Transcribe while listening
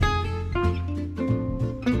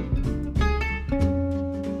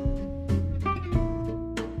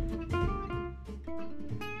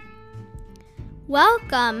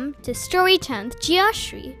Welcome to Storytime with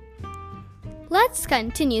Geoshri. Let's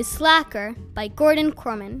continue Slacker by Gordon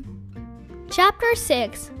Corman. Chapter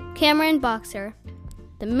 6, Cameron Boxer.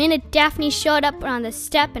 The minute Daphne showed up on the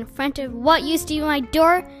step in front of what used to be my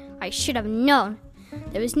door, I should have known.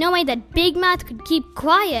 There was no way that Big Mouth could keep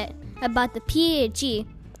quiet about the PAG,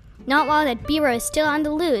 not while that beaver was still on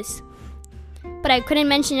the loose. But I couldn't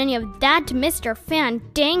mention any of that to Mr.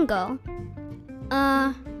 Fandango.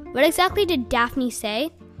 What exactly did Daphne say?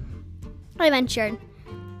 I ventured.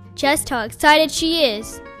 Just how excited she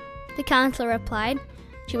is, the counselor replied.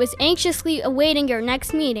 She was anxiously awaiting your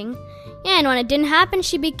next meeting, and when it didn't happen,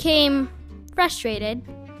 she became frustrated.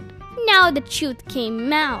 Now the truth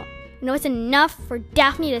came out, and it was enough for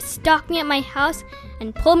Daphne to stalk me at my house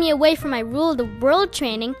and pull me away from my Rule of the World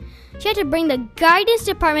training. She had to bring the guidance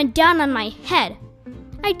department down on my head.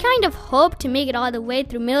 I kind of hoped to make it all the way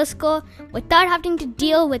through middle school without having to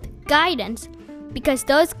deal with guidance, because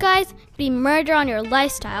those guys could be murder on your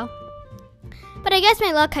lifestyle. But I guess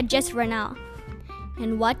my luck had just run out.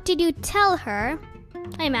 And what did you tell her?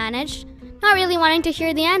 I managed, not really wanting to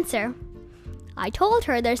hear the answer. I told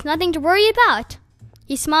her there's nothing to worry about.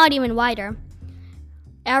 He smiled even wider.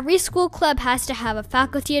 Every school club has to have a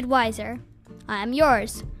faculty advisor. I am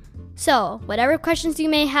yours. So, whatever questions you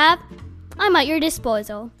may have, I'm at your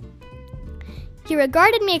disposal. He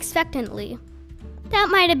regarded me expectantly. That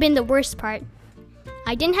might have been the worst part.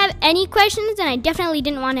 I didn't have any questions, and I definitely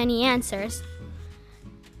didn't want any answers.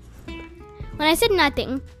 When I said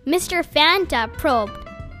nothing, Mr. Fanta probed.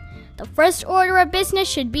 The first order of business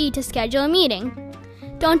should be to schedule a meeting.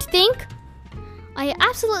 Don't think? I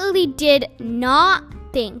absolutely did not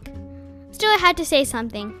think. Still, I had to say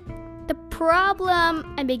something. The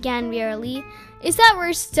problem, I began wearily, is that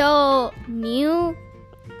we're so new.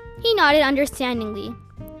 He nodded understandingly.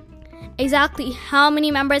 Exactly how many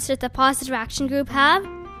members does the Positive Action Group have?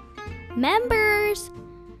 Members?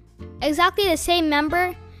 Exactly the same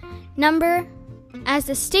number as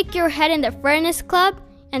the Stick Your Head in the Furnace Club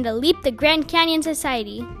and the Leap the Grand Canyon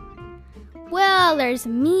Society. Well, there's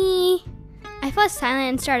me. I fell silent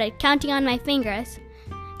and started counting on my fingers.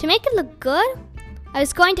 To make it look good, I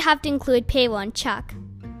was going to have to include Pavo and Chuck.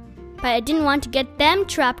 But I didn't want to get them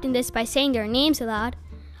trapped in this by saying their names aloud.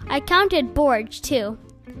 I counted Borge, too.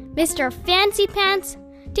 Mr. Fancy Pants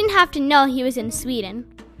didn't have to know he was in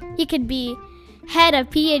Sweden. He could be head of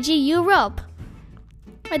PAG Europe.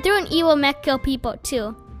 I threw in evil mech kill people,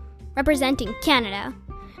 too, representing Canada.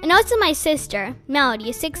 And also my sister, Melody,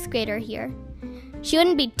 a 6th grader here. She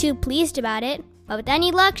wouldn't be too pleased about it, but with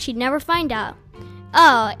any luck, she'd never find out.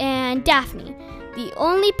 Oh, and Daphne, the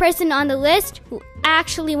only person on the list who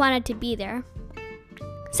actually wanted to be there.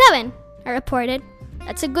 7, I reported.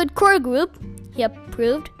 That's a good core group, he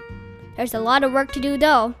approved. There's a lot of work to do,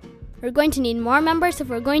 though. We're going to need more members if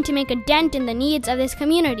we're going to make a dent in the needs of this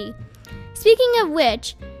community. Speaking of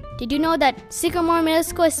which, did you know that Sycamore Middle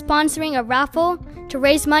School is sponsoring a raffle to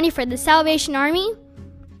raise money for the Salvation Army?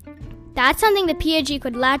 That's something the PAG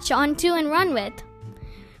could latch onto and run with.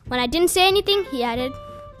 When I didn't say anything, he added,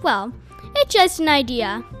 well, it's just an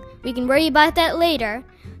idea. We can worry about that later.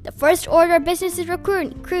 The first order of business is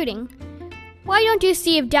recruiting. Why don't you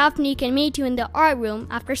see if Daphne can meet you in the art room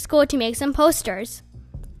after school to make some posters?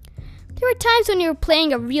 There were times when you were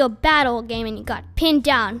playing a real battle game and you got pinned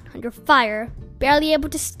down under fire, barely able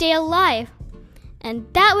to stay alive. And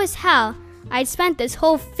that was how I'd spent this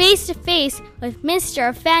whole face-to-face with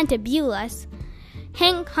Mr. Fantabulous,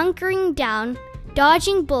 hunkering down,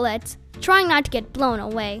 dodging bullets, trying not to get blown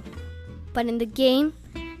away. But in the game,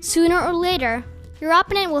 sooner or later, your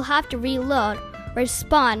opponent will have to reload, or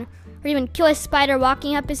spawn, or even kill a spider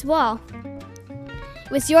walking up his wall.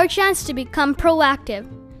 It was your chance to become proactive,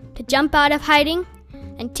 to jump out of hiding,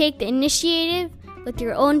 and take the initiative with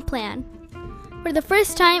your own plan. For the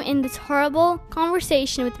first time in this horrible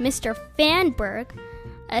conversation with Mr. Fanberg,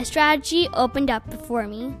 a strategy opened up before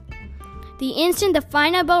me. The instant the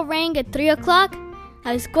final bell rang at 3 o'clock,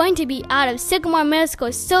 I was going to be out of Sycamore Middle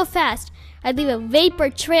School so fast I'd leave a vapor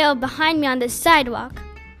trail behind me on the sidewalk.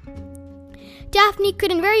 Daphne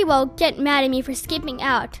couldn't very well get mad at me for skipping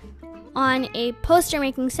out on a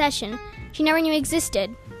poster-making session she never knew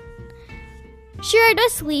existed. Sure, it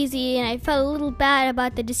was sleazy, and I felt a little bad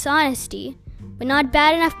about the dishonesty, but not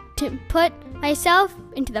bad enough to put myself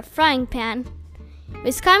into the frying pan. It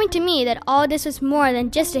was coming to me that all this was more than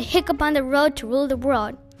just a hiccup on the road to rule the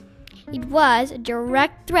world. It was a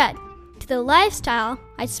direct threat to the lifestyle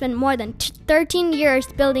I'd spent more than 13 years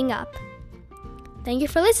building up. Thank you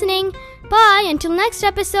for listening. Bye until next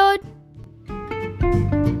episode.